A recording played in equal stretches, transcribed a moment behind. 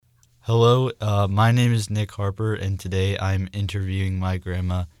Hello, my name is Nick Harper, and today I'm interviewing my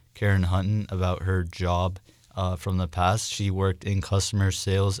grandma, Karen Hutton, about her job from the past. She worked in customer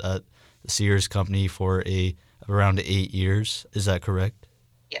sales at the Sears company for around 8 years. Is that correct?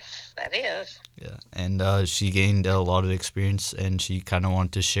 Yes, that is. Yeah, and she gained a lot of experience, and she kind of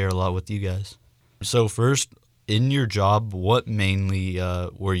wanted to share a lot with you guys. So first, in your job, what mainly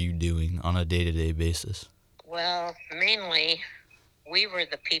were you doing on a day-to-day basis? Well, mainly we were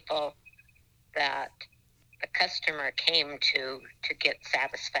the people that the customer came to get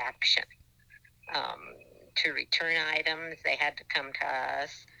satisfaction. Um, to return items, they had to come to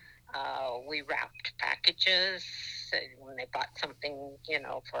us. We wrapped packages. When they bought something,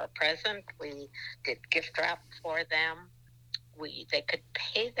 for a present, we did gift wrap for them. They could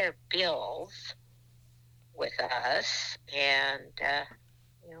pay their bills with us, and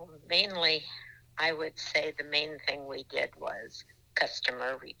mainly, I would say the main thing we did was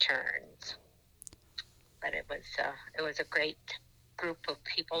customer returns. But it was a great group of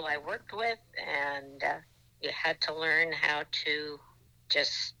people I worked with, and you had to learn how to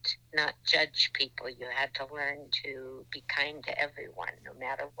just not judge people. You had to learn to be kind to everyone, no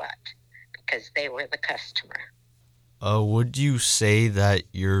matter what, because they were the customer. Would you say that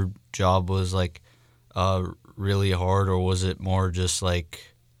your job was really hard, or was it more just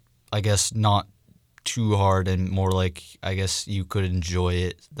like, I guess, not too hard and more like, I guess you could enjoy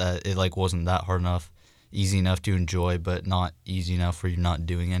it, that it like wasn't that hard enough, easy enough to enjoy, but not easy enough where you're not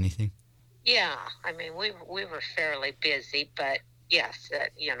doing anything? Yeah, I mean, we were fairly busy, but yes,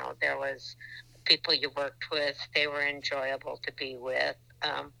 there was people you worked with. They were enjoyable to be with.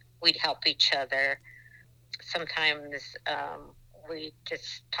 We'd help each other. Sometimes we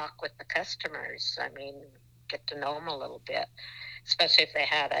just talk with the customers. I mean, get to know them a little bit, especially if they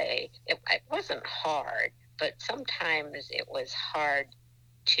had it wasn't hard, but sometimes it was hard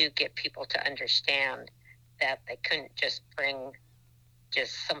to get people to understand that they couldn't just bring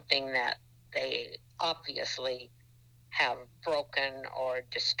just something that they obviously have broken or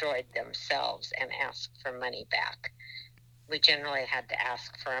destroyed themselves and ask for money back. We generally had to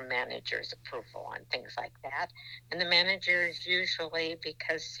ask for a manager's approval on things like that. And the managers usually,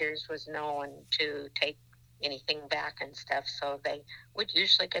 because Sears was known to take anything back and stuff, so they would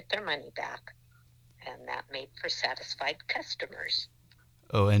usually get their money back. And that made for satisfied customers.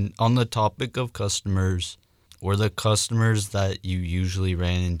 Oh, and on the topic of customers, were the customers that you usually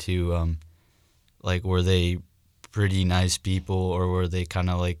ran into, like, were they pretty nice people, or were they kind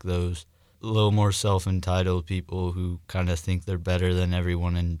of like those a little more self-entitled people who kind of think they're better than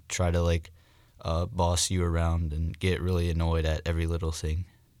everyone and try to like boss you around and get really annoyed at every little thing?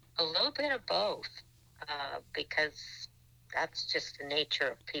 A little bit of both, because that's just the nature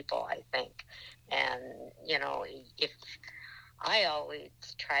of people, I think. And, if I always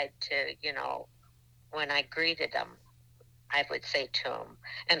tried to, when I greeted them, I would say to them,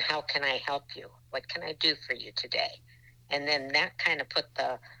 and how can I help you? What can I do for you today? And then that kind of put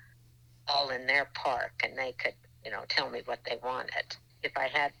the ball in their park, and they could, tell me what they wanted. If I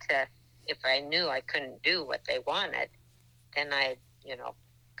had to, if I knew I couldn't do what they wanted, then I,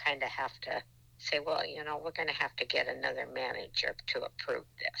 kind of have to say, well, we're going to have to get another manager to approve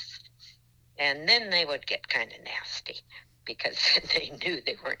this. And then they would get kind of nasty because they knew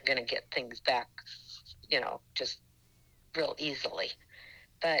they weren't going to get things back, just real easily.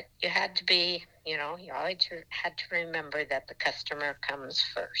 But you had to be, you always had to remember that the customer comes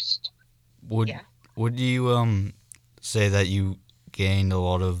first. Would Yeah. would you say that you gained a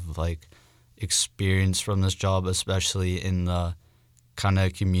lot of like experience from this job, especially in the kind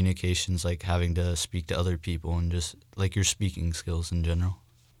of communications, like having to speak to other people and just like your speaking skills in general?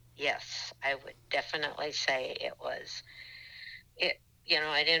 Yes, I would definitely say it was.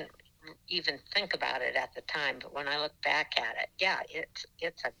 I didn't even think about it at the time, but when I look back at it, yeah,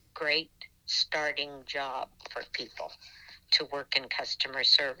 it's a great starting job for people to work in customer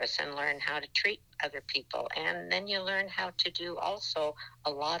service and learn how to treat other people. And then you learn how to do also a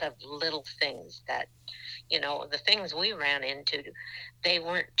lot of little things that, the things we ran into, they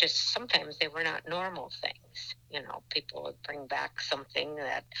weren't just, sometimes they were not normal things. People would bring back something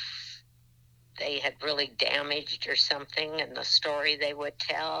that they had really damaged or something, and the story they would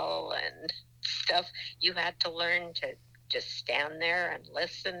tell and stuff. You had to learn to just stand there and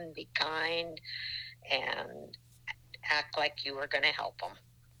listen, be kind, and act like you were going to help them.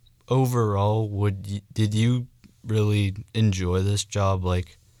 Overall, did you really enjoy this job?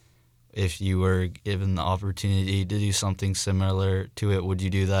 Like, if you were given the opportunity to do something similar to it, would you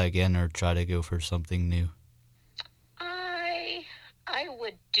do that again or try to go for something new? I I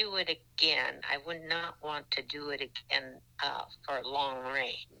would do it again. I would not want to do it again for long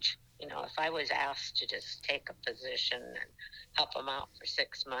range. If I was asked to just take a position and help them out for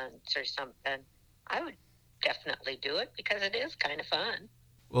 6 months or something, I would definitely do it because it is kind of fun.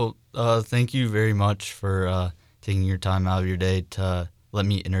 Well, thank you very much for taking your time out of your day to let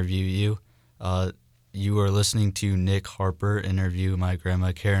me interview you. You are listening to Nick Harper interview my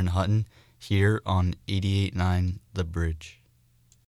grandma Karen Hutton here on 88.9 The Bridge.